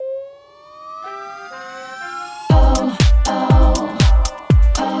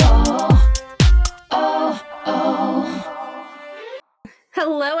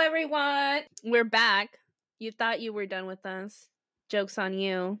We're back. You thought you were done with us. Joke's on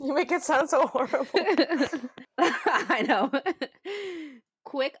you. You make it sound so horrible. I know.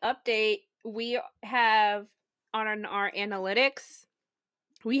 Quick update. We have on our analytics,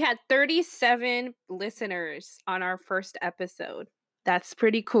 we had 37 listeners on our first episode. That's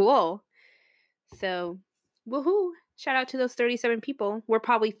pretty cool. So, woohoo. Shout out to those 37 people. We're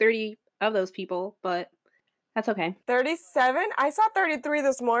probably 30 of those people, but that's okay. 37? I saw 33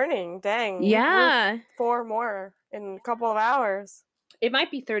 this morning. Dang. Yeah. We grew 4 more in a couple of hours. It might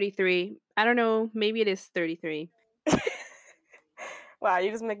be 33. I don't know. Maybe it is 33. Wow,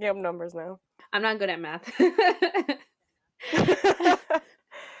 you're just making up numbers now. I'm not good at math.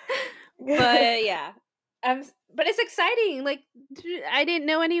 But yeah. But it's exciting. Like, I didn't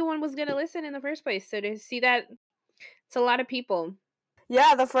know anyone was going to listen in the first place. So to see that, it's a lot of people.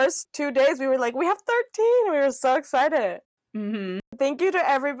 Yeah, the first 2 days we were like, we have 13. We were so excited. Mm-hmm. Thank you to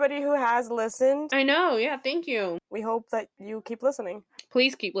everybody who has listened. I know. Yeah, thank you. We hope that you keep listening.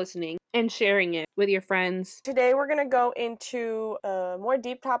 Please keep listening and sharing it with your friends. Today we're going to go into a more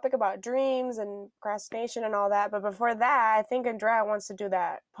deep topic about dreams and procrastination and all that. But before that, I think Andrea wants to do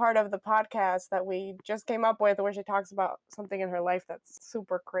that part of the podcast that we just came up with where she talks about something in her life that's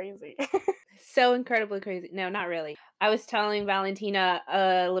super crazy. So incredibly crazy. No, not really. I was telling Valentina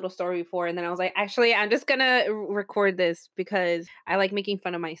a little story before, and then I was like, actually, I'm just gonna record this because I like making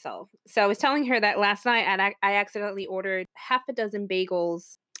fun of myself. So I was telling her that last night I accidentally ordered half a dozen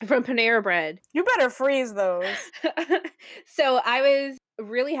bagels from Panera Bread. You better freeze those. So I was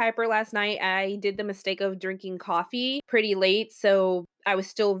really hyper last night. I did the mistake of drinking coffee pretty late, so I was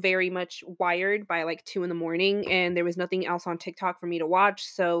still very much wired by like 2 a.m, and there was nothing else on TikTok for me to watch.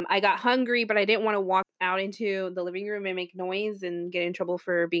 So I got hungry, but I didn't want to walk out into the living room and make noise and get in trouble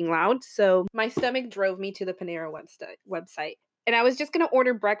for being loud. So my stomach drove me to the Panera website. And I was just going to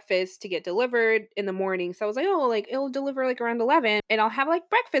order breakfast to get delivered in the morning. So I was like, oh, like it'll deliver like around 11 and I'll have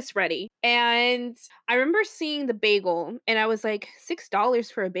like breakfast ready. And I remember seeing the bagel and I was like,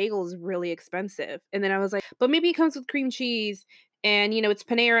 $6 for a bagel is really expensive. And then I was like, but maybe it comes with cream cheese and, it's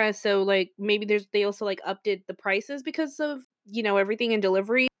Panera. So like maybe they also like updated the prices because of, everything in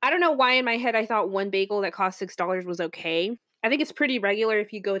delivery. I don't know why in my head I thought one bagel that cost $6 was okay. I think it's pretty regular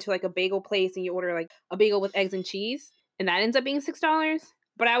if you go to like a bagel place and you order like a bagel with eggs and cheese. And that ends up being $6.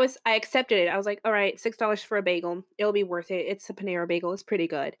 But I accepted it. I was like, all right, $6 for a bagel. It'll be worth it. It's a Panera bagel. It's pretty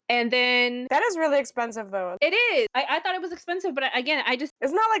good. And then That is really expensive though. it is. I thought it was expensive, but again, It's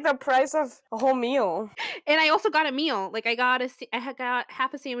not like the price of a whole meal. And I also got a meal. Like I had got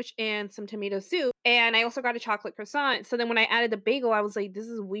half a sandwich and some tomato soup, and I also got a chocolate croissant. So then when I added the bagel, I was like, this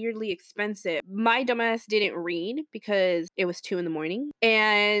is weirdly expensive. My dumbass didn't read because it was 2 a.m.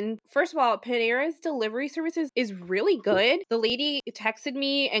 And first of all, Panera's delivery services is really good. The lady texted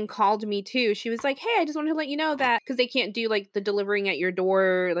me and called me too. She was like, hey, I just wanted to let you know that because they can't do like the delivering at your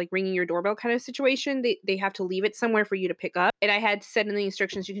door, like ringing your doorbell kind of situation. They have to leave it somewhere for you to pick up. And I had said in the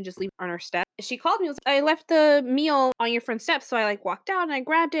instructions, you can just leave it on our step. She called me. Was like, I left the meal on your front steps. So I like walked out and I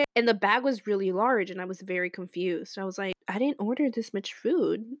grabbed it. And the bag was really large and I was very confused. I was like, I didn't order this much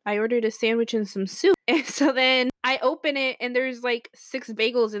food. I ordered a sandwich and some soup. And so then I open it and there's like 6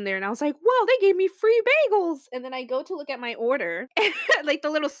 bagels in there. And I was like, whoa, they gave me free bagels. And then I go to look at my order, like the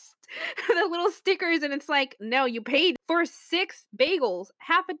little stickers. And it's like, no, you paid for 6 bagels,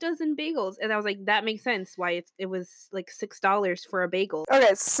 half a dozen bagels. And I was like, that makes sense why it was like $6 for a bagel.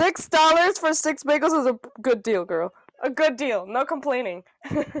 Okay, $6 for 6 bagels is a good deal, girl. A good deal. No complaining.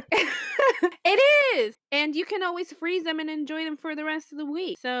 It is. And you can always freeze them and enjoy them for the rest of the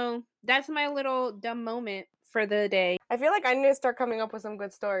week. So that's my little dumb moment for the day. I feel like I need to start coming up with some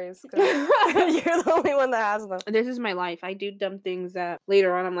good stories. 'Cause you're the only one that has them. This is my life. I do dumb things that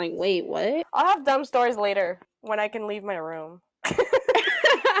later on I'm like, wait, what? I'll have dumb stories later when I can leave my room.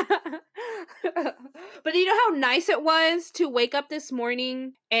 But you know how nice it was to wake up this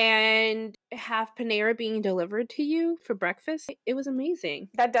morning and have Panera being delivered to you for breakfast? It was amazing.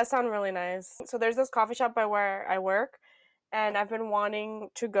 That does sound really nice. So there's this coffee shop by where I work, and I've been wanting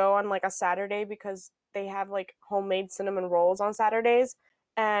to go on like a Saturday because they have like homemade cinnamon rolls on Saturdays.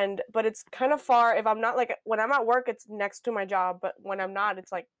 But it's kind of far. If I'm not like when I'm at work, it's next to my job, but when I'm not,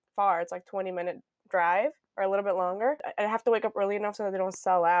 it's like far. It's like 20-minute drive or a little bit longer. I have to wake up early enough so that they don't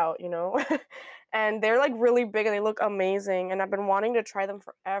sell out, And they're like really big and they look amazing. And I've been wanting to try them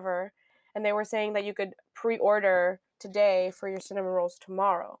forever. And they were saying that you could pre-order today for your cinnamon rolls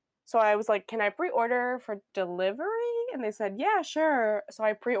tomorrow. So I was like, can I pre-order for delivery? And they said, yeah, sure. So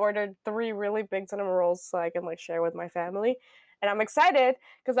I pre-ordered 3 really big cinnamon rolls so I can like share with my family. And I'm excited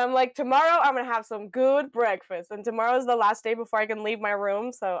because I'm like, tomorrow I'm gonna have some good breakfast. And tomorrow is the last day before I can leave my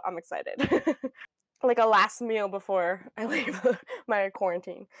room, so I'm excited. Like a last meal before I leave my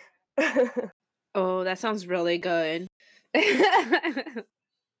quarantine. Oh, that sounds really good.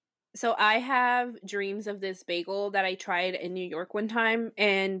 So I have dreams of this bagel that I tried in New York one time,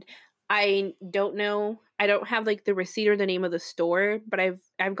 and I don't know, I don't have like the receipt or the name of the store, but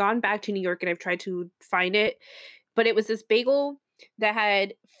I've gone back to New York and I've tried to find it. But it was this bagel that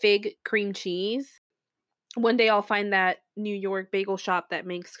had fig cream cheese. One day I'll find that New York bagel shop that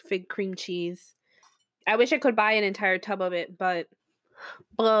makes fig cream cheese. I wish I could buy an entire tub of it, but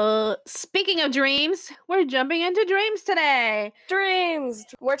speaking of dreams, we're jumping into dreams today. Dreams!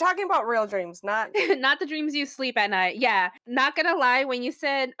 We're talking about real dreams, not Not the dreams you sleep at night. Yeah. Not gonna lie, when you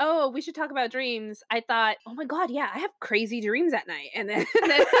said, "Oh, we should talk about dreams," I thought, "Oh my god, yeah, I have crazy dreams at night." And then,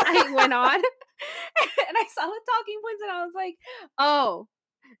 then I went on and I saw the talking points and I was like, "Oh,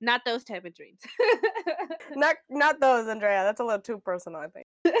 not those type of dreams." not those, Andrea. That's a little too personal, I think.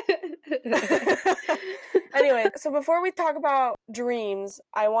 Anyway, so before we talk about dreams,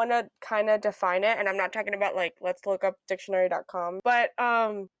 I want to kind of define it, and I'm not talking about like let's look up dictionary.com, but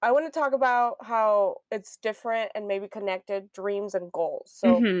I want to talk about how it's different and maybe connected dreams and goals.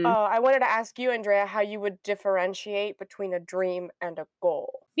 So Mhm. I wanted to ask you, Andrea, how you would differentiate between a dream and a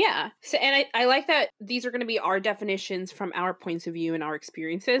goal. Yeah. So, and I like that these are going to be our definitions from our points of view and our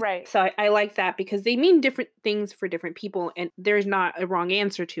experiences. Right. So I like that because they mean different things for different people, and there's not a wrong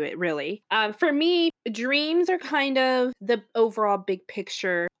answer to it, really. For me, dreams are kind of the overall big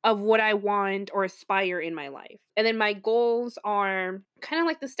picture of what I want or aspire in my life. And then my goals are kind of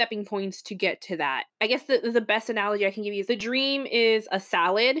like the stepping points to get to that. I guess the best analogy I can give you is the dream is a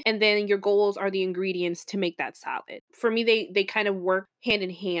salad, and then your goals are the ingredients to make that salad. For me, they kind of work hand in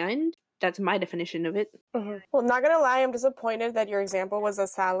hand. That's my definition of it. Well, not gonna lie, I'm disappointed that your example was a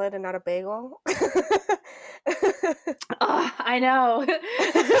salad and not a bagel. I know.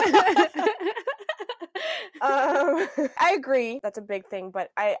 I agree. That's a big thing, but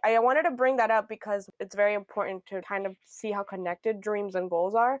I wanted to bring that up because it's very important to kind of see how connected dreams and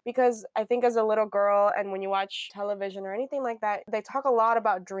goals are. Because I think as a little girl, and when you watch television or anything like that, they talk a lot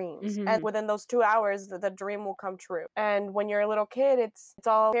about dreams, and within those 2 hours, the dream will come true. And when you're a little kid, it's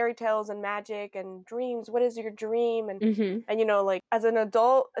all fairy tales and magic and dreams. What is your dream? And you know, like as an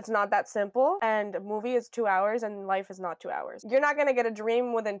adult, it's not that simple. And a movie is 2 hours, and life is not 2 hours. You're not gonna get a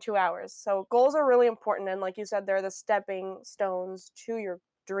dream within 2 hours. So goals are really important, and like you said, they're the stepping stones to your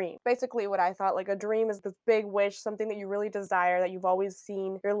dream. Basically, what I thought, like a dream is this big wish, something that you really desire, that you've always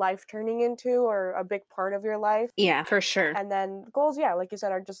seen your life turning into, or a big part of your life. Yeah, for sure. And then goals, yeah, like you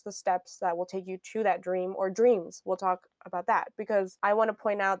said, are just the steps that will take you to that dream, or dreams. We'll talk about that because I want to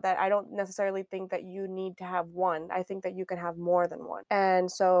point out that I don't necessarily think that you need to have one. I think that you can have more than one. And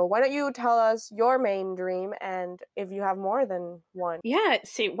so, why don't you tell us your main dream and if you have more than one? Yeah,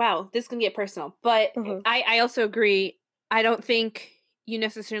 see, wow, this can get personal. But I also agree. I don't think you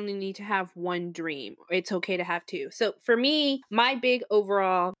necessarily need to have one dream. It's okay to have two. So for me, my big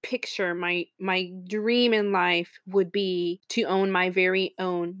overall picture, my dream in life would be to own my very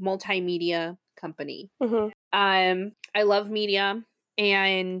own multimedia company. I love media,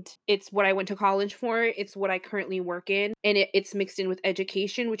 and it's what I went to college for. It's what I currently work in, and it's mixed in with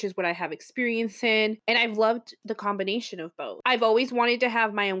education, which is what I have experience in. And I've loved the combination of both. I've always wanted to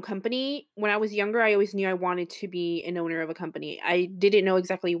have my own company. When I was younger, I always knew I wanted to be an owner of a company. I didn't know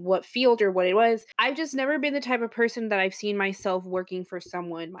exactly what field or what it was. I've just never been the type of person that I've seen myself working for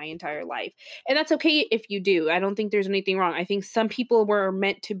someone my entire life. And that's okay if you do. I don't think there's anything wrong. I think some people were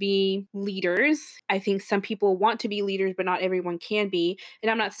meant to be leaders. I think some people want to be leaders, but not everyone can be.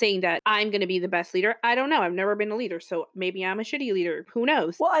 And I'm not saying that I'm going to be the best leader. I don't know. I've never been a leader. So maybe I'm a shitty leader. Who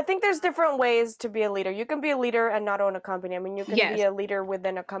knows? Well, I think there's different ways to be a leader. You can be a leader and not own a company. I mean, you can Yes. be a leader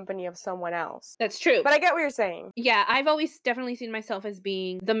within a company of someone else. That's true. But I get what you're saying. Yeah, I've always definitely seen myself as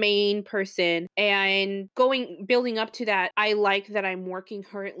being the main person, and building up to that. I like that I'm working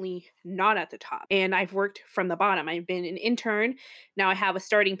currently not at the top, and I've worked from the bottom. I've been an intern. Now I have a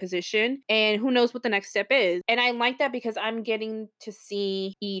starting position, and who knows what the next step is. And I like that because I'm getting to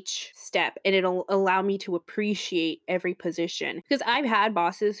see each step, and it'll allow me to appreciate every position. Because I've had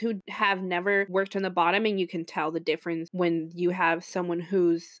bosses who have never worked on the bottom, and you can tell the difference when you have someone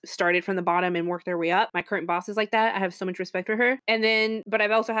who's started from the bottom and worked their way up. My current boss is like that. I have so much respect for her. And then, but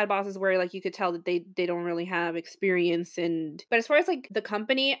I've also had bosses where like you could tell that they don't really have experience. But as far as like the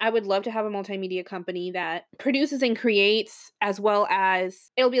company, I would love to have a multimedia company that produces and creates, as well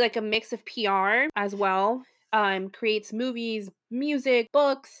as it'll be like a mix of PR as well. creates movies, music,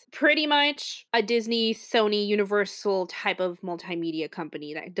 books, pretty much a Disney, Sony, Universal type of multimedia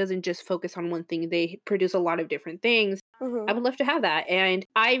company that doesn't just focus on one thing. They produce a lot of different things. I Mhm. would love to have that. And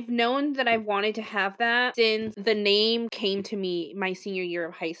I've known that I've wanted to have that since the name came to me my senior year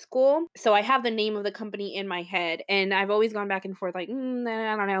of high school. So I have the name of the company in my head, and I've always gone back and forth like, I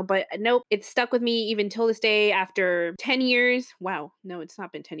don't know. But nope, it's stuck with me even till this day after 10 years. Wow, no, it's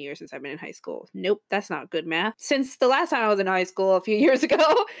not been 10 years since I've been in high school. Nope, that's not good math. Since the last time I was in high school a few years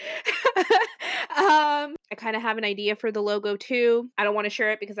ago. I kind of have an idea for the logo too. I don't want to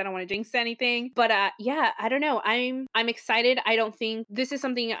share it because I don't want to jinx anything. But yeah, I don't know. I'm excited. I don't think this is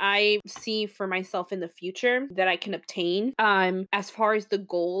something I see for myself in the future that I can obtain. As far as the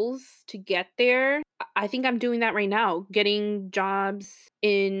goals to get there, I think I'm doing that right now, getting jobs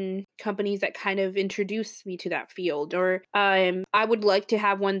in companies that kind of introduce me to that field. Or I would like to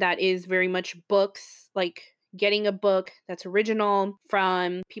have one that is very much books, like getting a book that's original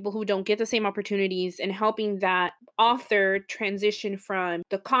from people who don't get the same opportunities and helping that author transition from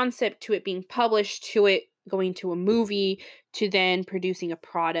the concept to it being published to it going to a movie to then producing a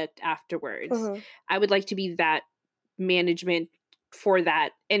product afterwards. Mhm. I would like to be that management for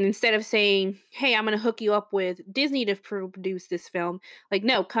that. And instead of saying, "Hey, I'm going to hook you up with Disney to produce this film," like,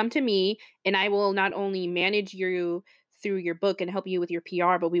 no, come to me and I will not only manage you through your book and help you with your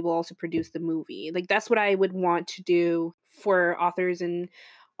PR, but we will also produce the movie. Like, that's what I would want to do for authors and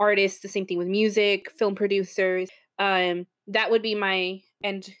artists. The same thing with music, film producers. That would be my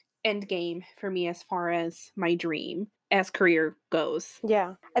end game for me as far as my dream as career goes.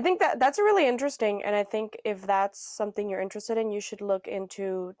 Yeah. I think that that's really interesting, and I think if that's something you're interested in, you should look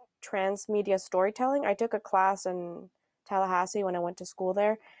into transmedia storytelling. I took a class in Tallahassee when I went to school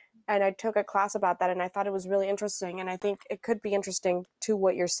there, and I took a class about that, and I thought it was really interesting, and I think it could be interesting to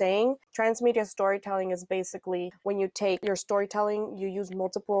what you're saying. Transmedia storytelling is basically when you take your storytelling, you use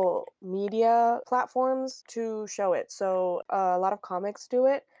multiple media platforms to show it. So a lot of comics do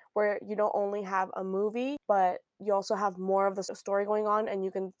it, where you don't only have a movie, but you also have more of the story going on, and you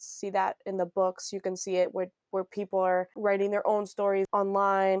can see that in the books. You can see it where people are writing their own stories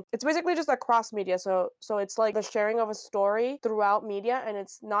online. It's basically just a cross media. So it's like the sharing of a story throughout media, and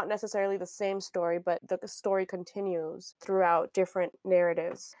it's not necessarily the same story, but the story continues throughout different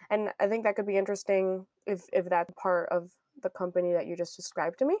narratives. And I think that could be interesting if that's part of the company that you just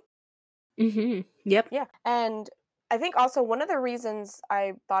described to me. Yep. Yeah. And I think also one of the reasons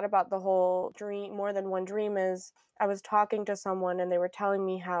I thought about the whole dream, more than one dream, is I was talking to someone and they were telling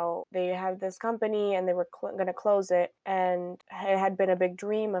me how they had this company and they were going to close it. And it had been a big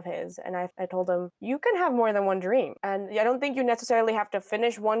dream of his. And I told him, you can have more than one dream. And I don't think you necessarily have to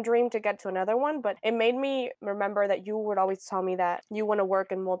finish one dream to get to another one. But it made me remember that you would always tell me that you want to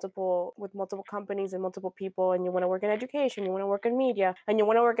work in with multiple companies and multiple people. And you want to work in education, you want to work in media, and you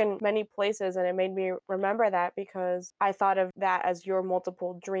want to work in many places. And it made me remember that because I thought of that as your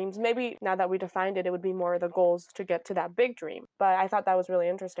multiple dreams. Maybe now that we defined it, it would be more the goals to get to that big dream. But I thought that was really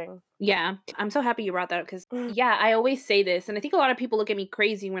interesting. Yeah. I'm so happy you brought that up because, yeah, I always say this. And I think a lot of people look at me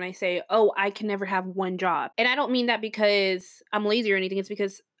crazy when I say, oh, I can never have one job. And I don't mean that because I'm lazy or anything. It's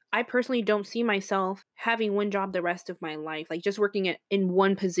because I personally don't see myself having one job the rest of my life, like just working in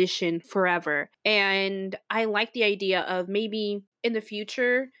one position forever. And I like the idea of maybe in the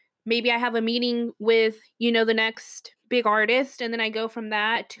future, maybe I have a meeting with, the next big artist, and then I go from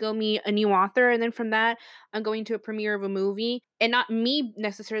that to go meet a new author. And then from that, I'm going to a premiere of a movie, and not me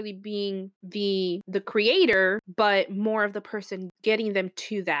necessarily being the creator, but more of the person getting them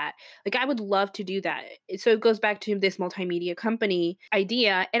to that. Like, I would love to do that. So it goes back to this multimedia company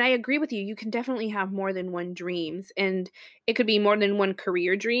idea, and I agree with you. You can definitely have more than one dreams, and it could be more than one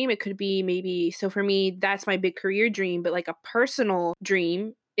career dream. It could be maybe, so for me, that's my big career dream, but like a personal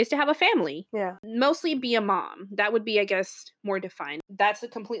dream is to have a family. Yeah. Mostly be a mom. That would be, I guess, more defined. That's a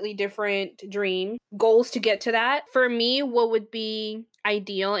completely different dream. Goals to get to that. For me, what would be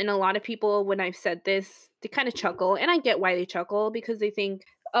ideal, and a lot of people, when I've said this, they kind of chuckle, and I get why they chuckle because they think,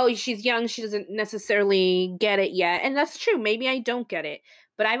 oh, she's young, she doesn't necessarily get it yet. And that's true. Maybe I don't get it.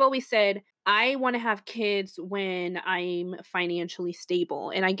 But I've always said, I want to have kids when I'm financially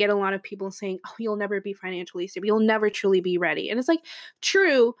stable. And I get a lot of people saying, oh, you'll never be financially stable. You'll never truly be ready. And it's like,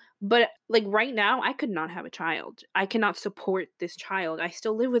 true. But like right now, I could not have a child. I cannot support this child. I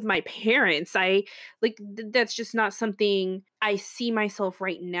still live with my parents. That's just not something I see myself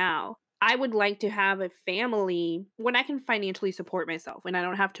right now. I would like to have a family when I can financially support myself, when I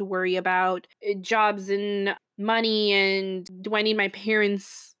don't have to worry about jobs and money and do I need my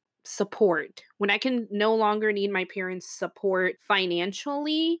parents support, when I can no longer need my parents' support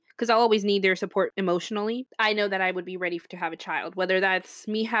financially, because I'll always need their support emotionally, I know that I would be ready to have a child. Whether that's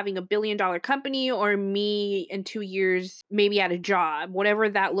me having a $1 billion company or me in 2 years, maybe at a job, whatever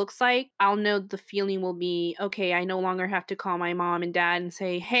that looks like, I'll know the feeling will be okay. I no longer have to call my mom and dad and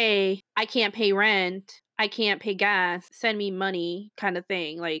say, hey, I can't pay rent. I can't pay gas, send me money kind of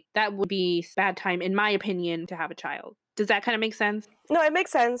thing. Like that would be bad time, in my opinion, to have a child. Does that kind of make sense? No, it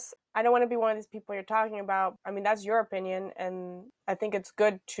makes sense. I don't want to be one of these people you're talking about. I mean, that's your opinion, and I think it's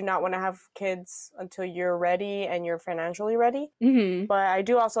good to not want to have kids until you're ready and you're financially ready. Mm-hmm. But I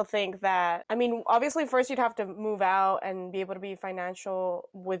do also think that, I mean, obviously, first you'd have to move out and be able to be financial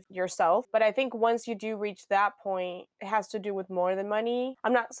with yourself. But I think once you do reach that point, it has to do with more than money.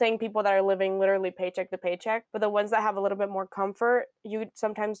 I'm not saying people that are living literally paycheck to paycheck, but the ones that have a little bit more comfort, you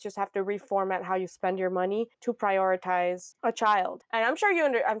sometimes just have to reformat how you spend your money to prioritize a child. And I'm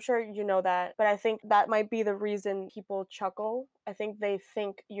sure you know that, but I think that might be the reason people chuckle. I think they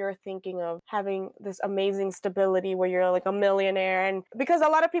think you're thinking of having this amazing stability where you're like a millionaire, and because a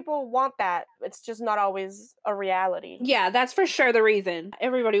lot of people want that, it's just not always a reality. Yeah, that's for sure the reason.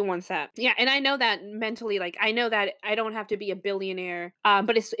 Everybody wants that. Yeah, and I know that mentally, like I know that I don't have to be a billionaire.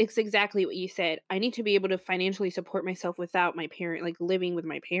 But it's exactly what you said. I need to be able to financially support myself without my parent, like living with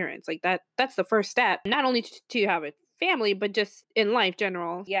my parents. Like that's the first step. Not only to have a family, but just in life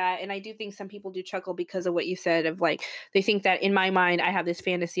general. Yeah, and I do think some people do chuckle because of what you said of like they think that in my mind I have this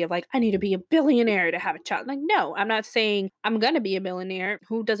fantasy of like I need to be a billionaire to have a child. Like no, I'm not saying I'm going to be a billionaire.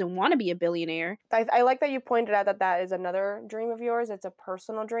 Who doesn't want to be a billionaire? I like that you pointed out that that is another dream of yours. It's a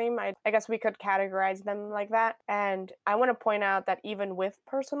personal dream. I guess we could categorize them like that. And I want to point out that even with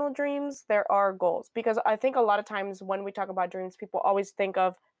personal dreams, there are goals. Because I think a lot of times when we talk about dreams, people always think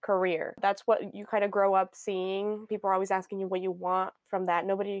of career. That's what you kind of grow up seeing. People are always asking you what you want from that.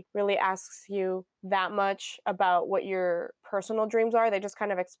 Nobody really asks you that much about what your personal dreams are. They just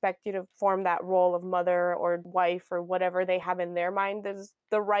kind of expect you to form that role of mother or wife or whatever they have in their mind is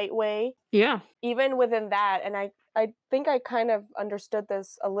the right way. Yeah. Even within that, and I think I kind of understood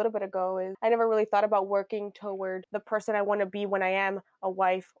this a little bit ago, is I never really thought about working toward the person I want to be when I am a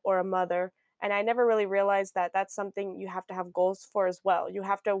wife or a mother. And I never really realized that that's something you have to have goals for as well. You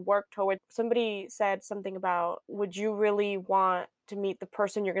have to work toward. Somebody said something about, would you really want to meet the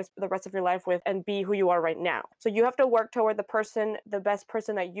person you're going to spend the rest of your life with and be who you are right now? So you have to work toward the best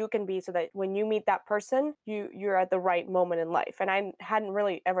person that you can be, so that when you meet that person, you're at the right moment in life. And I hadn't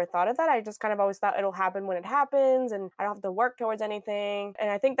really ever thought of that. I just kind of always thought it'll happen when it happens and I don't have to work towards anything. And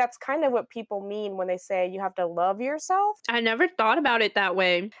I think that's kind of what people mean when they say you have to love yourself. I never thought about it that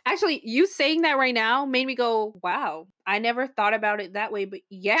way. Actually, you saying that right now made me go, wow, I never thought about it that way. But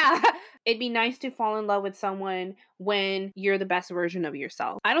yeah, it'd be nice to fall in love with someone when you're the best version of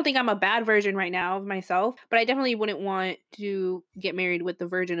yourself. I don't think I'm a bad version right now of myself, but I definitely wouldn't want to get married with the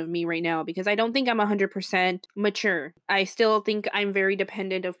version of me right now because I don't think I'm 100% mature. I still think I'm very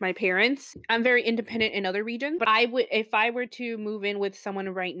dependent of my parents. I'm very independent in other regions, but I would, if I were to move in with someone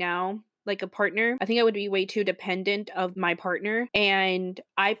right now, like a partner, I think I would be way too dependent of my partner. And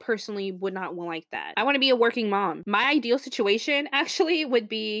I personally would not like that. I want to be a working mom. My ideal situation actually would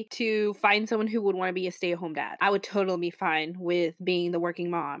be to find someone who would want to be a stay-at-home dad. I would totally be fine with being the working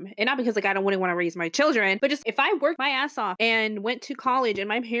mom. And not because like I don't want to raise my children, but just if I worked my ass off and went to college and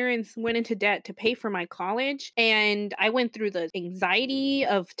my parents went into debt to pay for my college and I went through the anxiety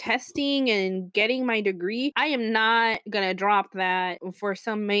of testing and getting my degree, I am not gonna drop that for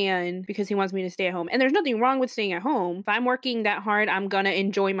some man because he wants me to stay at home. And there's nothing wrong with staying at home. If I'm working that hard, I'm gonna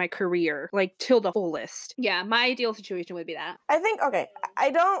enjoy my career like till the fullest. Yeah, my ideal situation would be that. I think, okay,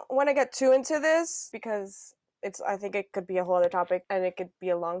 I don't want to get too into this because I think it could be a whole other topic and it could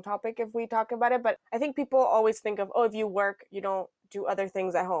be a long topic if we talk about it. But I think people always think of, oh, if you work, you don't do other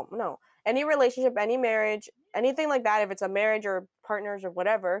things at home. No. Any relationship, any marriage, anything like that, if it's a marriage or partners or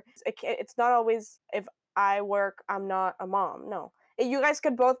whatever, it's not always if I work, I'm not a mom. No. You guys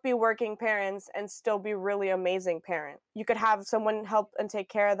could both be working parents and still be really amazing parents. You could have someone help and take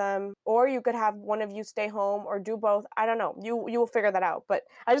care of them, or you could have one of you stay home, or do both. I don't know. You will figure that out. But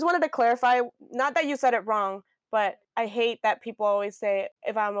I just wanted to clarify, not that you said it wrong, but I hate that people always say,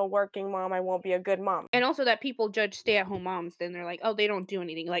 if I'm a working mom, I won't be a good mom. And also that people judge stay-at-home moms, then they're like, oh, they don't do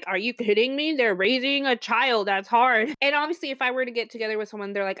anything. Like, are you kidding me? They're raising a child. That's hard. And obviously, if I were to get together with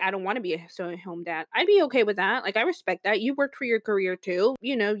someone, they're like, I don't want to be a stay-at-home dad. I'd be okay with that. Like, I respect that. You worked for your career too.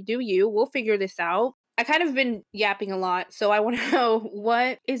 You know, do you. We'll figure this out. I kind of been yapping a lot, so I want to know,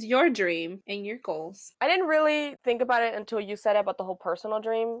 what is your dream and your goals? I didn't really think about it until you said about the whole personal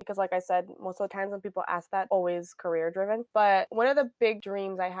dream, because like I said, most of the times when people ask that, always career driven. But one of the big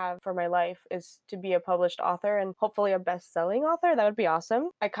dreams I have for my life is to be a published author and hopefully a best-selling author. That would be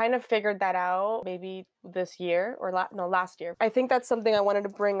awesome. I kind of figured that out maybe this year or last year. I think that's something I wanted to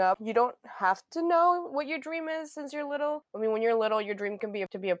bring up. You don't have to know what your dream is since you're little. I mean, when you're little, your dream can be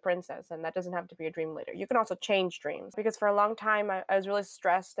to be a princess, and that doesn't have to be a dream later. You can also change dreams, because for a long time I was really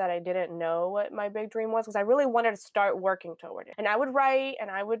stressed that I didn't know what my big dream was, because I really wanted to start working toward it. And I would write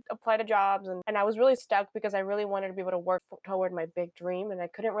and I would apply to jobs, and I was really stuck because I really wanted to be able to work toward my big dream, and I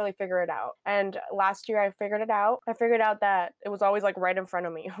couldn't really figure it out. And last year I figured it out. I figured out that it was always like right in front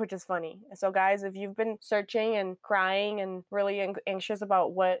of me, which is funny. So guys, if you've been searching and crying and really anxious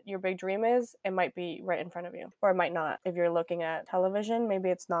about what your big dream is, it might be right in front of you, or it might not. If you're looking at television, maybe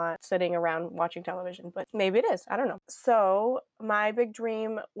it's not sitting around watching television, but maybe it is. I don't know. So my big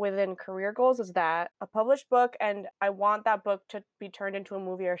dream within career goals is that a published book, and I want that book to be turned into a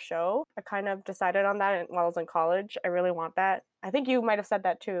movie or show. I kind of decided on that while I was in college. I really want that. I think you might have said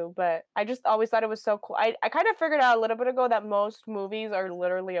that too, but I just always thought it was so cool. I kind of figured out a little bit ago that most movies are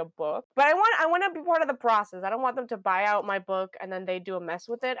literally a book. But I want to be part of the process. I don't want them to buy out my book and then they do a mess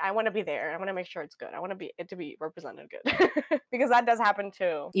with it. I want to be there. I want to make sure it's good. I want it to be represented good. Because that does happen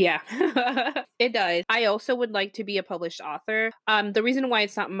too. Yeah, it does. I also would like to be a published author. The reason why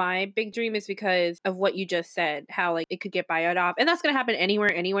it's not my big dream is because of what you just said, how like it could get buyout off. And that's going to happen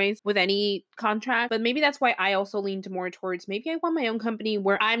anywhere anyways with any contract. But maybe that's why I also leaned more towards, maybe I want my own company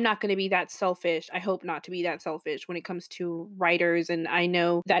where I'm not going to be that selfish. I hope not to be that selfish when it comes to writers. And I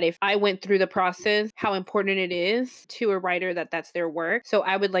know that if I went through the process, how important it is to a writer that that's their work. So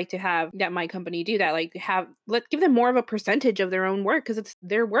I would like to have that my company do that. Like give them more of a percentage of their own work, because it's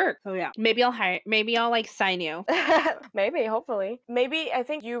their work. So yeah, maybe I'll like sign you. Maybe, hopefully. Maybe I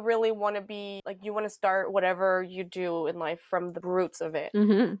think you really want to be like, you want to start whatever you do in life from the roots of it.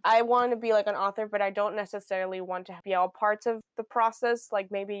 Mm-hmm. I want to be like an author, but I don't necessarily want to be all parts of the process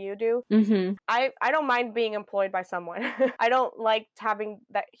like maybe you do. Mm-hmm. I don't mind being employed by someone. I don't like having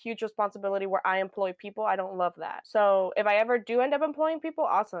that huge responsibility where I employ people. I don't love that. So if I ever do end up employing people,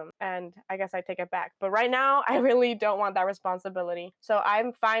 awesome. And I guess I take it back. But right now, I really don't want that responsibility. So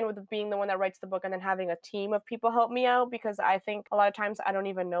I'm fine with being the one that writes the book and then having a team of people help me out, because I think a lot of times I don't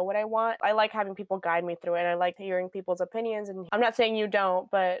even know what I want. I like having people guide me through it. I like hearing people's opinions. And I'm not saying you don't,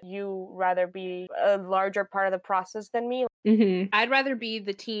 but you rather be a larger part of the process than me. Mm-hmm. I'd rather be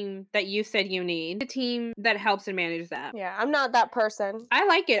the team that you said you need, the team that helps and manages that. Yeah, I'm not that person. I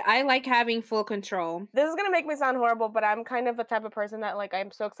like it. I like having full control. This is gonna make me sound horrible, but I'm kind of a type of person that like,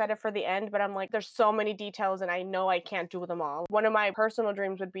 I'm so excited for the end, but I'm like, there's so many details and I know I can't do them all. One of my personal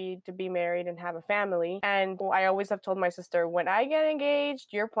dreams would be to be married and have a family. And I always have told my sister, when I get engaged,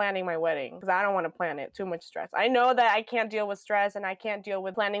 you're planning my wedding, because I don't want to plan it. Too much stress. I know that I can't deal with stress and I can't deal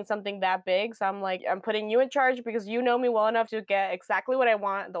with planning something that big. So I'm like, I'm putting you in charge because you know me well enough to get exactly what I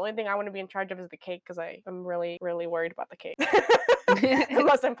want. The only thing I want to be in charge of is the cake, because I'm really, really worried about the cake. The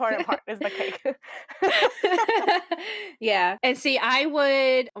most important part is the cake. Yeah. And see,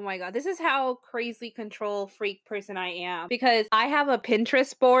 oh my God, this is how crazy control freak person I am, because I have a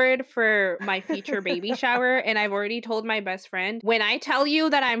Pinterest board for my future baby shower. And I've already told my best friend, when I tell you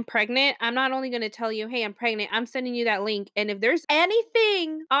that I'm pregnant, I'm not only going to tell you, hey, I'm pregnant, I'm sending you that link. And if there's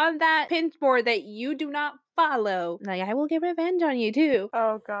anything on that Pinterest board that you do not follow, like, I will get revenge on you too.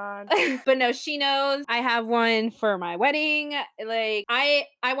 Oh God. But no, she knows I have one for my wedding. Like, I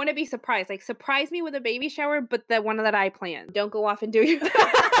want to be surprised. Like, surprise me with a baby shower, but the one that I planned. Don't go off and do your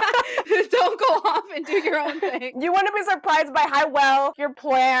don't go off and do your own thing. You want to be surprised by how well your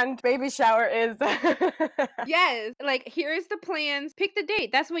planned baby shower is. Yes, like, here's the plans. Pick the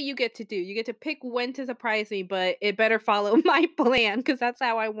date. That's what you get to do. You get to pick when to surprise me, but it better follow my plan, because that's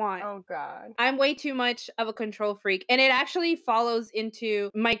how I want. Oh God. I'm way too much of a control freak, and it actually follows into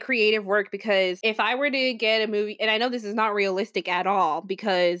my creative work, because if I were to get a movie, and I know this is not realistic at all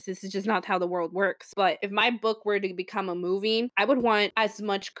because this is just not how the world works, but if my book were to become a movie, I would want as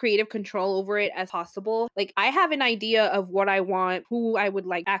much creative control over it as possible. Like, I have an idea of what I want, who I would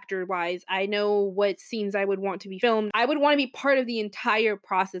like actor wise. I know what scenes I would want to be filmed. I would want to be part of the entire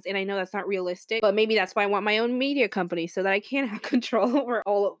process, and I know that's not realistic, but maybe that's why I want my own media company, so that I can have control over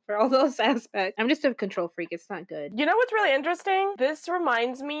all those aspects. I'm just a control freak. It's not good. You know what's really interesting? This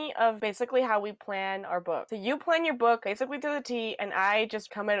reminds me of basically how we plan our book. So you plan your book basically to the T, and I just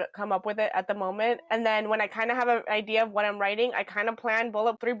come up with it at the moment. And then when I kind of have an idea of what I'm writing, I kind of plan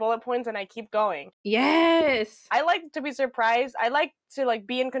 3 bullet points points and I keep going. Yes. I like to be surprised. I like to like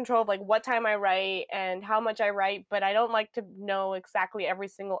be in control of like what time I write and how much I write, but I don't like to know exactly every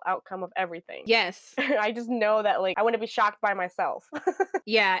single outcome of everything. Yes. I just know that like I want to be shocked by myself.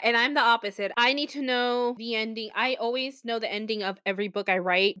 Yeah, and I'm the opposite. I need to know the ending. I always know the ending of every book I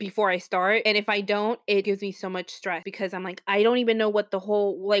write before I start. And if I don't, it gives me so much stress because I'm like, I don't even know what the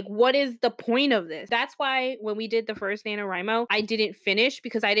whole, like, what is the point of this? That's why when we did the first NaNoWriMo, I didn't finish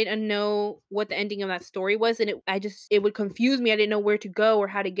because I didn't know what the ending of that story was. And it would confuse me. I didn't know where to go or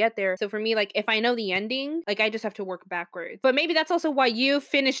how to get there. So for me, like, if I know the ending, like, I just have to work backwards. But maybe that's also why you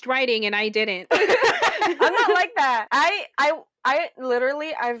finished writing and I didn't. I'm not like that. I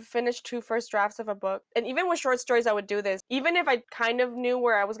literally I've finished 2 first drafts of a book. And even with short stories I would do this. Even if I kind of knew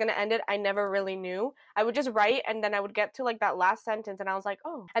where I was going to end it, I never really knew. I would just write and then I would get to like that last sentence and I was like,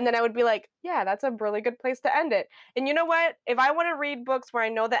 "Oh." And then I would be like, "Yeah, that's a really good place to end it." And you know what? If I want to read books where I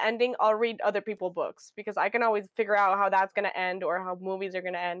know the ending, I'll read other people's books because I can always figure out how that's going to end or how movies are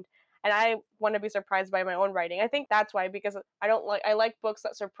going to end. And I want to be surprised by my own writing. I think that's why because I like books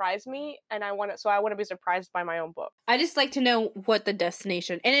that surprise me and I want to be surprised by my own book. I just like to know what the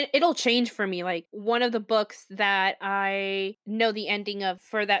destination, and it'll change for me. Like one of the books that I know the ending of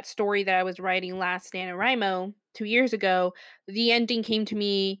for that story that I was writing last NaNoWriMo 2 years ago, the ending came to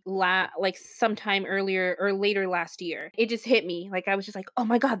me like sometime earlier or later last year. It just hit me. Like I was just like, oh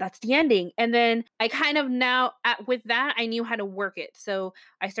my God, that's the ending. And then I kind of with that, I knew how to work it. So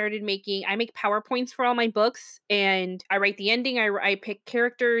I make PowerPoints for all my books and I write the ending. I pick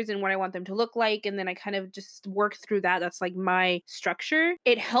characters and what I want them to look like. And then I kind of just work through that. That's like my structure.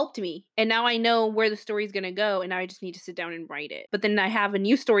 It helped me. And now I know where the story's going to go. And now I just need to sit down and write it. But then I have a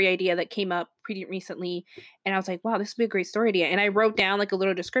new story idea that came up pretty recently. And I was like, wow, this would be a great story idea. And I wrote down like a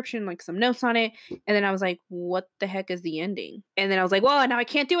little description, like some notes on it. And then I was like, what the heck is the ending? And then I was like, well, now I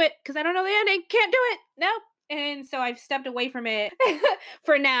can't do it because I don't know the ending. Can't do it. Nope. And so I've stepped away from it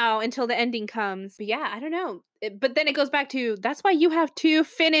for now until the ending comes. But yeah, I don't know. But then it goes back to that's why you have 2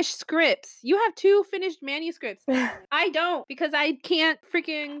 finished scripts. You have 2 finished manuscripts. I don't because I can't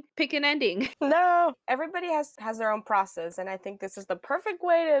freaking pick an ending. No, everybody has their own process, and I think this is the perfect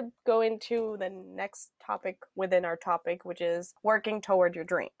way to go into the next topic within our topic, which is working toward your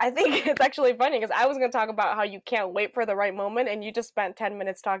dream. I think it's actually funny because I was going to talk about how you can't wait for the right moment, and you just spent 10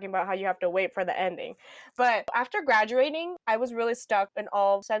 minutes talking about how you have to wait for the ending. But after graduating, I was really stuck in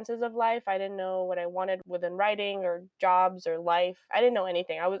all senses of life. I didn't know what I wanted within writing or jobs or life. I didn't know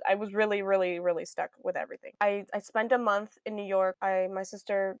anything. I was really, really, really stuck with everything. I spent a month in New York. My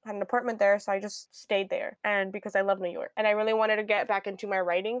sister had an apartment there, so I just stayed there. And because I love New York. And I really wanted to get back into my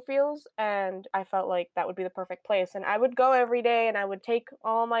writing fields, and I felt like that would be the perfect place. And I would go every day and I would take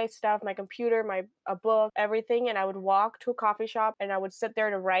all my stuff, my computer, a book, everything, and I would walk to a coffee shop and I would sit there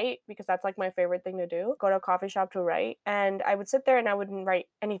to write because that's like my favorite thing to do. Go to a coffee shop to write. And I would sit there and I wouldn't write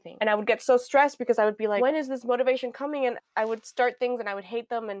anything. And I would get so stressed because I would be like, when is this motivation coming? And I would start things and I would hate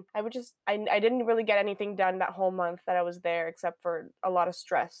them, and I would just I didn't really get anything done that whole month that I was there except for a lot of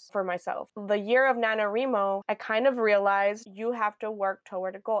stress for myself. The year of NaNoWriMo, I kind of realized you have to work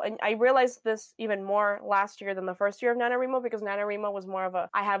toward a goal. And I realized this even more last year than the first year of NaNoWriMo because NaNoWriMo was more of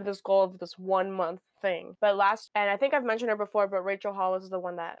I have this goal of this 1 month thing. But and I think I've mentioned her before, but Rachel Hollis is the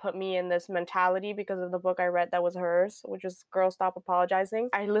one that put me in this mentality because of the book I read that was hers, which is Girl Stop Apologizing.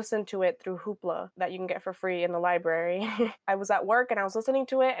 I listened to it through Hoopla that you can get for free in the library. I was at work and I was listening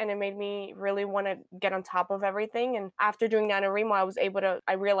to it and it made me really want to get on top of everything. And after doing NaNoWriMo,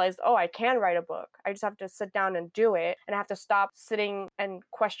 I realized, oh, I can write a book. I just have to sit down and do it. And I have to stop sitting and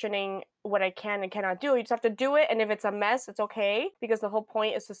questioning what I can and cannot do. You just have to do it. And if it's a mess, it's okay because the whole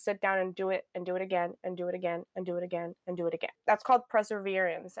point is to sit down and do it again and do it again and do it again and do it again. That's called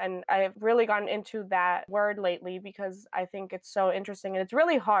perseverance. And I've really gotten into that word lately because I think it's so interesting and it's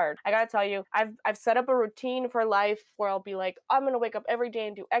really hard. I gotta tell you, I've set up a routine for life where I'll be like, I'm gonna wake up every day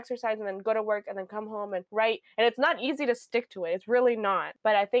and do exercise and then go to work and then come home and write. And it's not easy to stick to it. It's really not.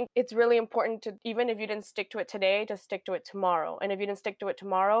 But I think it's really important to, even if you didn't stick to it today, to stick to it tomorrow. And if you didn't stick to it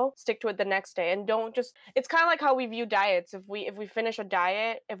tomorrow, stick to it the next day. And don't just, it's kind of like how we view diets. If we finish a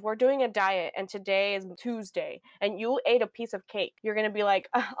diet, if we're doing a diet and today is Tuesday and you ate a piece of cake, you're gonna be like,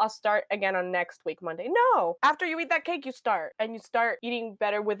 I'll start again on next week Monday. No, after you eat that cake, you start eating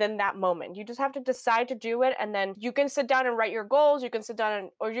better within that moment. You just have to decide to do it, and then you can sit down and write your goals. You can sit down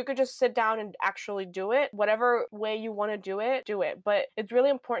or you could just sit down and actually do it. Whatever way you want to do it, do it. But it's really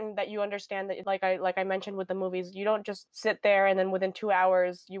important that you understand that, like I mentioned with the movies, you don't just sit there and then within 2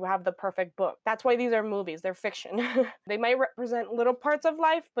 hours you have the perfect book. That's why these are movies. They're fiction. They might represent little parts of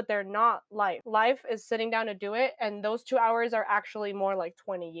life, but they're not life. Life is sitting down to do it, and those 2 hours are actually more like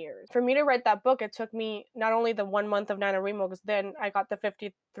 20 years. For me to write that book, it took me not only the 1 month of NaNoWriMo, because then I got the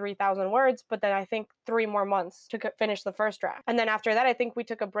 53,000 words, but then I think 3 more months to finish the first draft. And then after that, I think we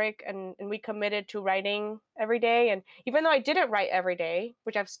took a break and we committed to writing every day. And even though I didn't write every day,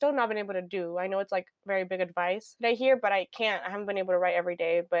 which I've still not been able to do, I know it's like very big advice that I hear, but I haven't been able to write every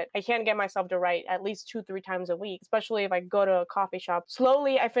day, but I can get myself to write at least 2-3 times a week, especially if I go to a coffee shop.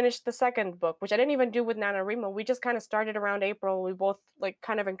 Slowly, I finished the second book, which I didn't even do with NaNoWriMo. We just kind of started around April. We both like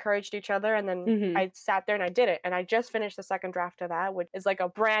kind of encouraged each other, and then I sat there and I did it. And I just finished the second draft of that, which is like a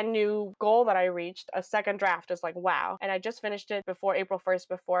brand new goal that I reached. A second draft is like, wow. And I just finished it before April 1st,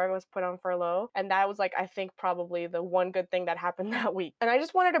 before I was put on furlough. And that was like, I think probably the one good thing that happened that week. And I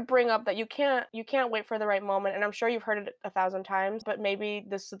just wanted to bring up that you can't wait for the right moment. And I'm sure you've heard it 1,000 times, but maybe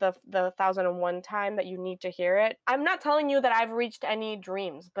this is the 1,001 time that you need to hear it. I'm not telling you that I've reached any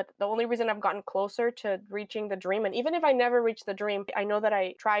dreams, but the only reason I've gotten closer to reaching the dream, and even if I never reach the dream, I know that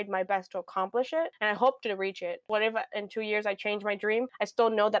I tried my best to accomplish it, and I hope to reach it. What if in 2 years I change my dream? I still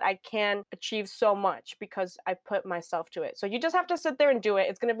know that I can achieve so much because I put myself to it. So you just have to sit there and do it.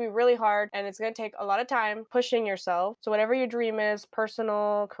 It's going to be really hard, and it's going to take a lot of time pushing yourself. So whatever your dream is,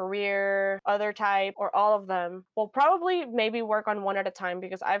 personal, career, other type, or all of them, we'll probably maybe work on one at a time,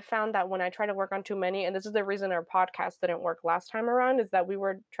 because I've found that when I try to work on too many, and this is the reason our podcast didn't work last time around, is that we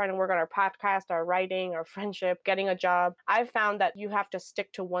were trying to work on our podcast, our writing, our friendship, getting a job. I've found that you have to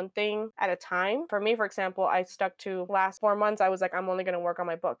stick to one thing at a time. For me, for example, I stuck to last 4 months. I was like, I'm only going to work on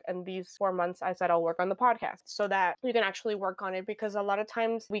my book. And these 4 months, I said, I'll work on the podcast so that you can actually work on it, because a lot of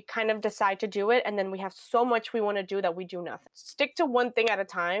times we kind of decide to do it and then we have so much we want to do that we do nothing. Stick to one thing at a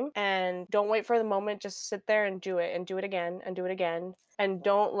time and don't wait for the moment. Just sit there and do it again and do it again. And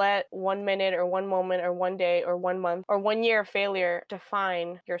don't let 1 minute or 1 moment or 1 day or 1 month or 1 year of failure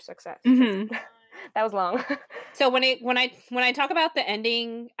define your success. That was long. So when I talk about the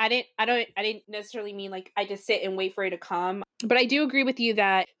ending, I didn't necessarily mean like I just sit and wait for it to come. But I do agree with you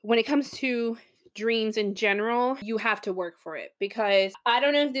that when it comes to dreams in general, you have to work for it, because I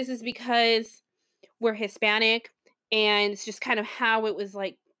don't know if this is because we're Hispanic and it's just kind of how it was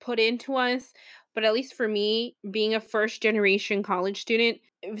like put into us. But at least for me, being a first generation college student,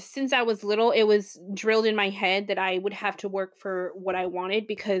 since I was little, it was drilled in my head that I would have to work for what I wanted,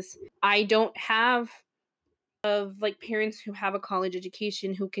 because I don't have of like parents who have a college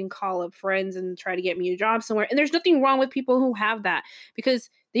education who can call up friends and try to get me a job somewhere. And there's nothing wrong with people who have that, because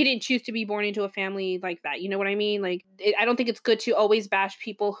they didn't choose to be born into a family like that. You know what I mean? Like, I don't think it's good to always bash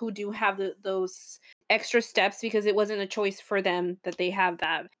people who do have those extra steps, because it wasn't a choice for them that they have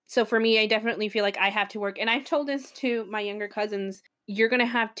that. So for me, I definitely feel like I have to work. And I've told this to my younger cousins, you're going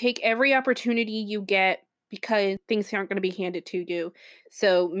to take every opportunity you get, because things aren't going to be handed to you.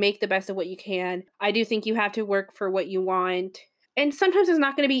 So make the best of what you can. I do think you have to work for what you want. And sometimes it's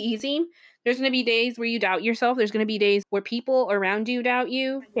not going to be easy. There's going to be days where you doubt yourself. There's going to be days where people around you doubt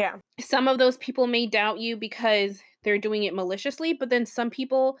you. Yeah. Some of those people may doubt you because they're doing it maliciously, but then some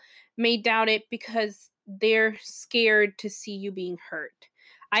people may doubt it because they're scared to see you being hurt.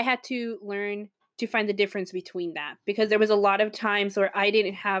 I had to learn to find the difference between that, because there was a lot of times where I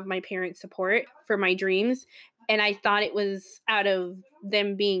didn't have my parents' support for my dreams, and I thought it was out of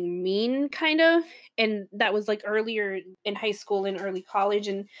them being mean, kind of. And that was like earlier in high school and early college,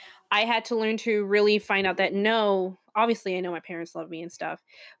 and I had to learn to really find out that no, obviously I know my parents love me and stuff,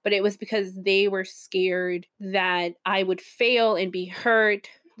 but it was because they were scared that I would fail and be hurt,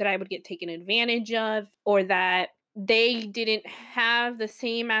 that I would get taken advantage of, or that they didn't have the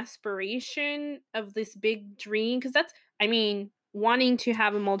same aspiration of this big dream. Because that's, I mean, wanting to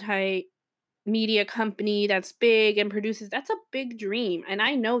have a multimedia company that's big and produces, that's a big dream. And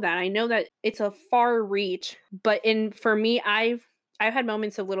I know that it's a far reach. But for me, I've had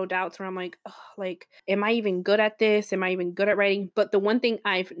moments of little doubts where I'm like, oh, like, am I even good at this? Am I even good at writing? But the one thing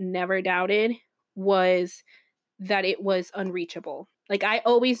I've never doubted was that it was unreachable. Like, I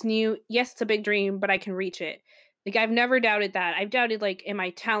always knew, yes, it's a big dream, but I can reach it. Like, I've never doubted that. I've doubted, like, am I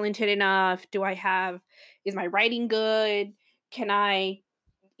talented enough? Is my writing good? Can I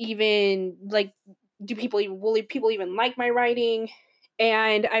even, like, will people even like my writing?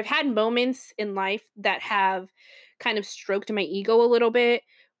 And I've had moments in life that have kind of stroked my ego a little bit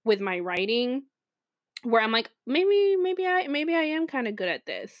with my writing, where I'm like, maybe I am kind of good at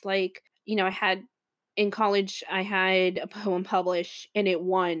this. Like, in college, I had a poem published and it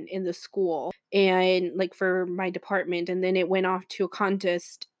won in the school and like for my department. And then it went off to a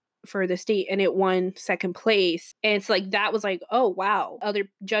contest for the state and it won second place. And it's like that was like, oh wow, other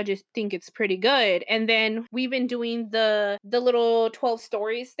judges think it's pretty good. And then we've been doing the little 12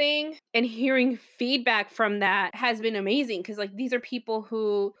 stories thing, and hearing feedback from that has been amazing, because like these are people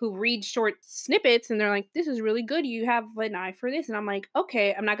who read short snippets and they're like, this is really good, you have an eye for this. And I'm like,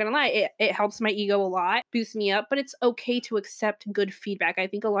 okay, I'm not gonna lie, it helps my ego a lot, boosts me up, but it's okay to accept good feedback. I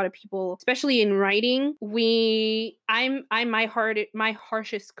think a lot of people, especially in writing, I'm my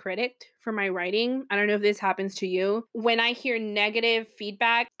harshest critic for my writing. I don't know if this happens to you. When I hear negative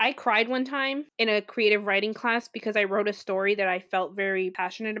feedback, I cried one time in a creative writing class because I wrote a story that I felt very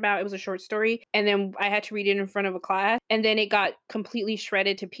passionate about. It was a short story, and then I had to read it in front of a class, and then it got completely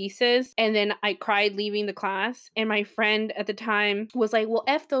shredded to pieces, and then I cried leaving the class. And my friend at the time was like, well,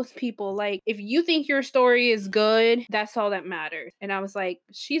 F those people. Like, if you think your story is good, that's all that matters. And I was like,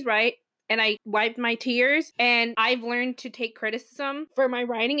 she's right. And I wiped my tears, and I've learned to take criticism for my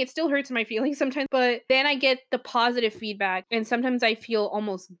writing. It still hurts my feelings sometimes, but then I get the positive feedback, and sometimes I feel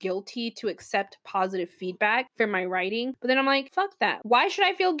almost guilty to accept positive feedback for my writing. But then I'm like, fuck that. Why should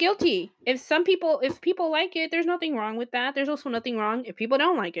I feel guilty? If people like it, there's nothing wrong with that. There's also nothing wrong if people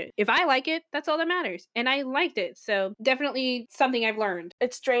don't like it. If I like it, that's all that matters. And I liked it. So definitely something I've learned.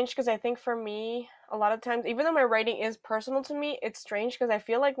 It's strange because I think for me, a lot of times, even though my writing is personal to me, it's strange because I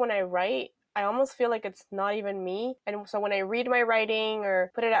feel like when I write, I almost feel like it's not even me. And so when I read my writing or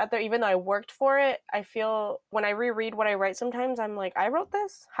put it out there, even though I worked for it, I feel when I reread what I write, sometimes I'm like, I wrote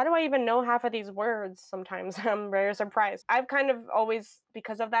this? How do I even know half of these words? Sometimes I'm very surprised. I've kind of always,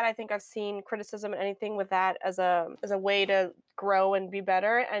 because of that, I think I've seen criticism and anything with that as a way to grow and be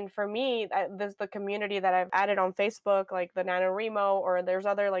better. And for me, there's the community that I've added on Facebook, like the NaNoWriMo, or there's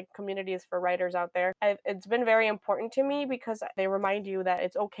other like communities for writers out there. It's been very important to me because they remind you that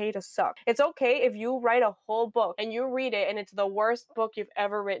it's okay to suck. It's okay if you write a whole book and you read it and it's the worst book you've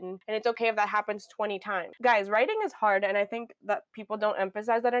ever written, and it's okay if that happens 20 times. Guys, writing is hard, and I think that people don't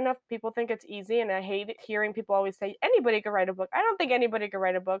emphasize that enough. People think it's easy, and I hate hearing people always say anybody could write a book. I don't think anybody could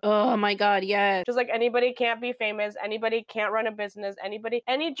write a book. Oh my god, yeah. Just like anybody can't be famous, anybody can't run a business,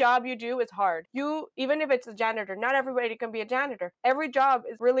 any job you do is hard. Even if it's a janitor, not everybody can be a janitor. Every job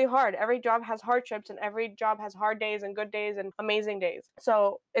is really hard. Every job has hardships, and every job has hard days and good days and amazing days.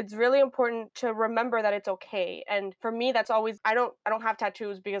 So it's really important to remember that it's okay. And for me, that's always, I don't have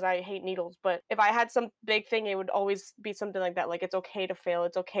tattoos because I hate needles, but if I had some big thing, it would always be something like that. Like, it's okay to fail.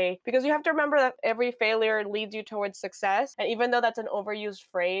 It's okay. Because you have to remember that every failure leads you towards success. And even though that's an overused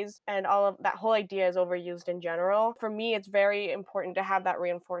phrase and all of that whole idea is overused in general, for me, it's very important to have that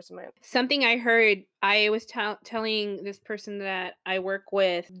reinforcement. Something I heard, I was telling this person that I work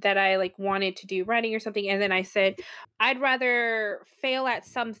with that I like wanted to do writing or something, and then I said, I'd rather fail at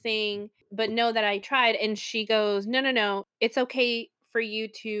something but know that I tried. And she goes, no, it's okay for you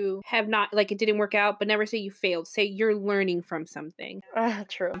to have not, like, it didn't work out, but never say you failed. Say you're learning from something.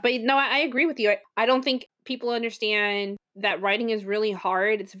 True. But no, I agree with you. I don't think people understand that writing is really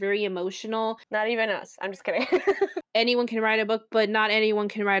hard. It's very emotional. Not even us. I'm just kidding. Anyone can write a book, but not anyone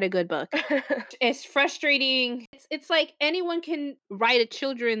can write a good book. It's frustrating. It's like anyone can write a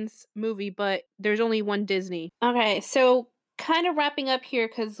children's movie, but there's only one Disney. Okay, so kind of wrapping up here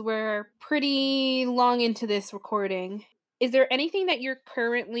because we're pretty long into this recording. Is there anything that you're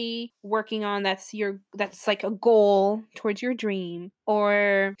currently working on that's like a goal towards your dream,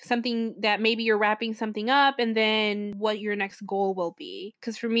 or something that maybe you're wrapping something up and then what your next goal will be?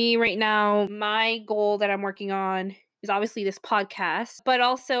 Because for me right now, my goal that I'm working on is obviously this podcast, but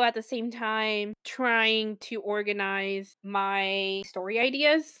also at the same time trying to organize my story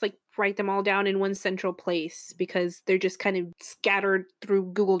ideas, like write them all down in one central place because they're just kind of scattered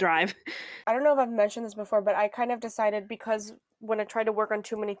through Google Drive. I don't know if I've mentioned this before, but I kind of decided, because when I tried to work on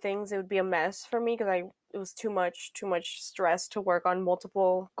too many things, it would be a mess for me because it was too much stress to work on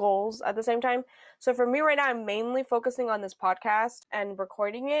multiple goals at the same time. So for me right now, I'm mainly focusing on this podcast and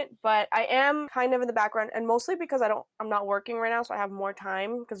recording it, but I am kind of in the background, and mostly because I'm not working right now, so I have more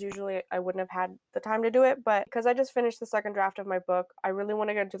time, because usually I wouldn't have had the time to do it. But because I just finished the second draft of my book, I really want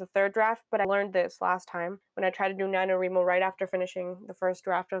to get into the third draft. But I learned this last time when I tried to do NaNoWriMo right after finishing the first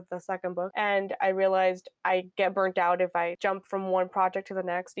draft of the second book, and I realized I get burnt out if I jump from one project to the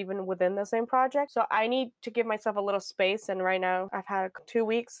next, even within the same project. So I need to give myself a little space, and right now I've had 2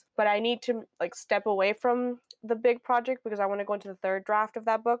 weeks, but I need to like step away from the big project because I want to go into the third draft of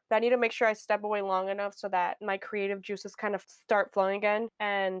that book. But I need to make sure I step away long enough so that my creative juices kind of start flowing again,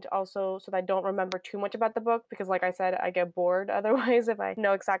 and also so that I don't remember too much about the book because, like I said, I get bored otherwise if I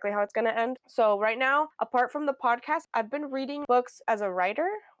know exactly how it's going to end. So right now, apart from the podcast, I've been reading books as a writer,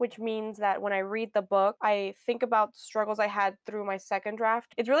 which means that when I read the book, I think about the struggles I had through my second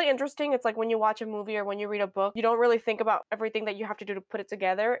draft. It's really interesting. It's like when you watch a movie or when you read a book, you don't really think about everything that you have to do to put it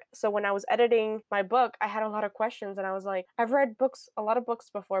together. So when I was editing my book, I had a lot of questions and I was like, I've read a lot of books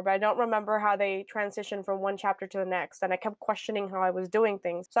before, but I don't remember how they transition from one chapter to the next. And I kept questioning how I was doing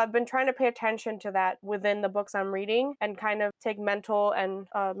things. So I've been trying to pay attention to that within the books I'm reading and kind of take mental and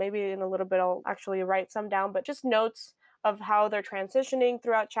maybe in a little bit I'll actually write some down, but just notes of how they're transitioning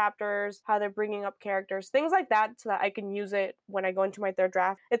throughout chapters, how they're bringing up characters, things like that, so that I can use it when I go into my third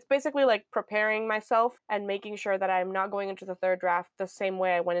draft. It's basically like preparing myself and making sure that I'm not going into the third draft the same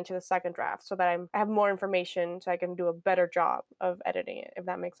way I went into the second draft, so that I have more information so I can do a better job of editing it, if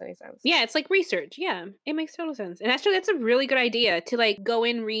that makes any sense. Yeah, it's like research. Yeah, it makes total sense. And actually, that's a really good idea to like go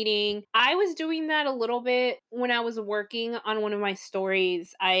in reading. I was doing that a little bit when I was working on one of my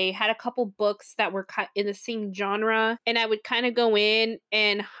stories. I had a couple books that were in the same genre, and I would kind of go in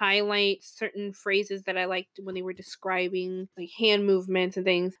and highlight certain phrases that I liked when they were describing like hand movements and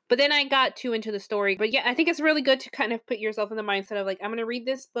things. But then I got too into the story. But yeah, I think it's really good to kind of put yourself in the mindset of like, I'm going to read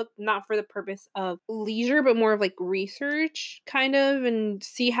this book not for the purpose of leisure, but more of like research kind of, and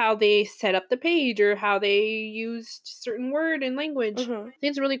see how they set up the page or how they used certain word and language. I think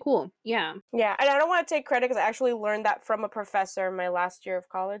it's really cool. Yeah. Yeah, and I don't want to take credit because I actually learned that from a professor in my last year of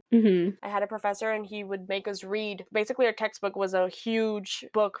college. I had a professor and he would make us read. Basically, our textbook was a huge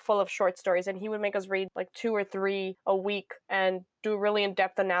book full of short stories, and he would make us read like 2 or 3 a week and do really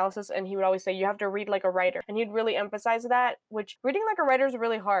in-depth analysis. And he would always say, you have to read like a writer. And he'd really emphasize that, which reading like a writer is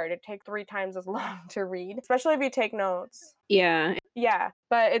really hard. It takes 3 times as long to read, especially if you take notes. Yeah,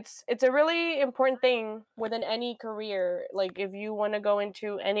 but it's a really important thing within any career. Like if you want to go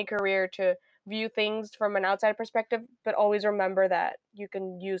into any career, to view things from an outside perspective, but always remember that you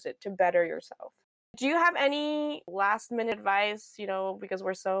can use it to better yourself. Do you have any last minute advice, because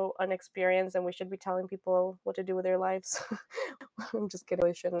we're so unexperienced and we should be telling people what to do with their lives? I'm just kidding,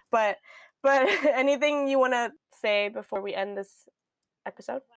 we shouldn't. But anything you want to say before we end this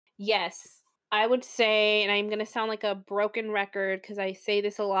episode? Yes. I would say, and I'm going to sound like a broken record because I say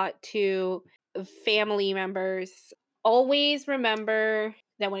this a lot to family members, always remember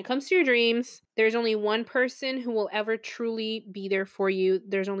that when it comes to your dreams, there's only one person who will ever truly be there for you.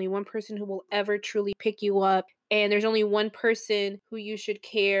 There's only one person who will ever truly pick you up. And there's only one person who you should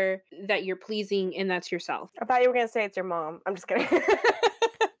care that you're pleasing, and that's yourself. I thought you were going to say it's your mom. I'm just kidding.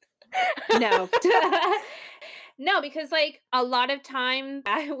 No. No, because like a lot of times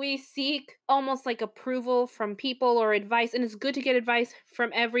we seek almost like approval from people or advice, and it's good to get advice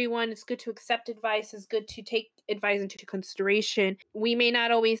from everyone. It's good to accept advice. It's good to take advice into consideration. We may not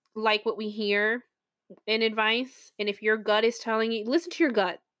always like what we hear in advice, and if your gut is telling you, listen to your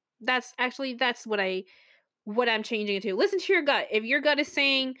gut. That's what I'm changing it to. Listen to your gut. If your gut is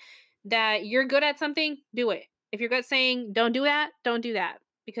saying that you're good at something, do it. If your gut's saying don't do that, don't do that.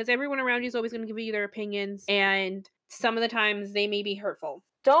 Because everyone around you is always going to give you their opinions, and some of the times they may be hurtful.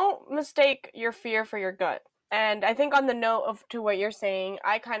 Don't mistake your fear for your gut. And I think on the note to what you're saying,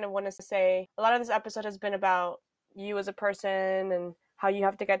 I kind of want to say a lot of this episode has been about you as a person and how you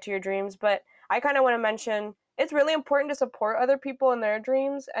have to get to your dreams, but I kind of want to mention it's really important to support other people in their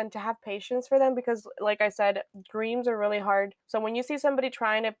dreams and to have patience for them because, like I said, dreams are really hard. So when you see somebody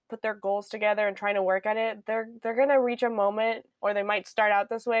trying to put their goals together and trying to work at it, they're going to reach a moment, or they might start out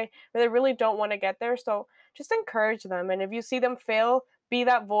this way, where they really don't want to get there. So just encourage them. And if you see them fail, be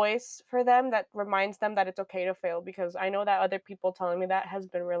that voice for them that reminds them that it's okay to fail, because I know that other people telling me that has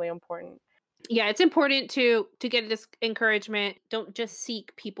been really important. Yeah, it's important to get this encouragement. Don't just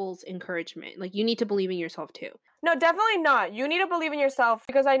seek people's encouragement. Like, you need to believe in yourself too. No, definitely not. You need to believe in yourself,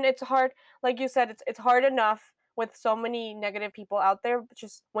 because it's hard. Like you said, it's hard enough with so many negative people out there.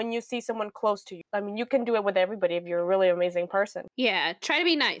 Just when you see someone close to you, I mean, you can do it with everybody if you're a really amazing person. Yeah, try to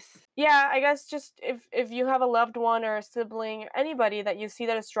be nice. Yeah, I guess just if you have a loved one or a sibling or anybody that you see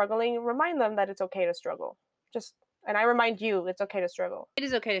that is struggling, remind them that it's okay to struggle. And I remind you, it's okay to struggle. It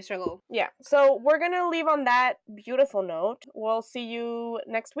is okay to struggle. Yeah. So we're going to leave on that beautiful note. We'll see you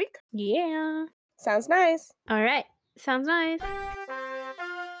next week. Yeah. Sounds nice. All right. Sounds nice.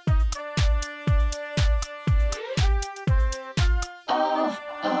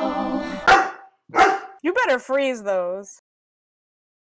 You better freeze those.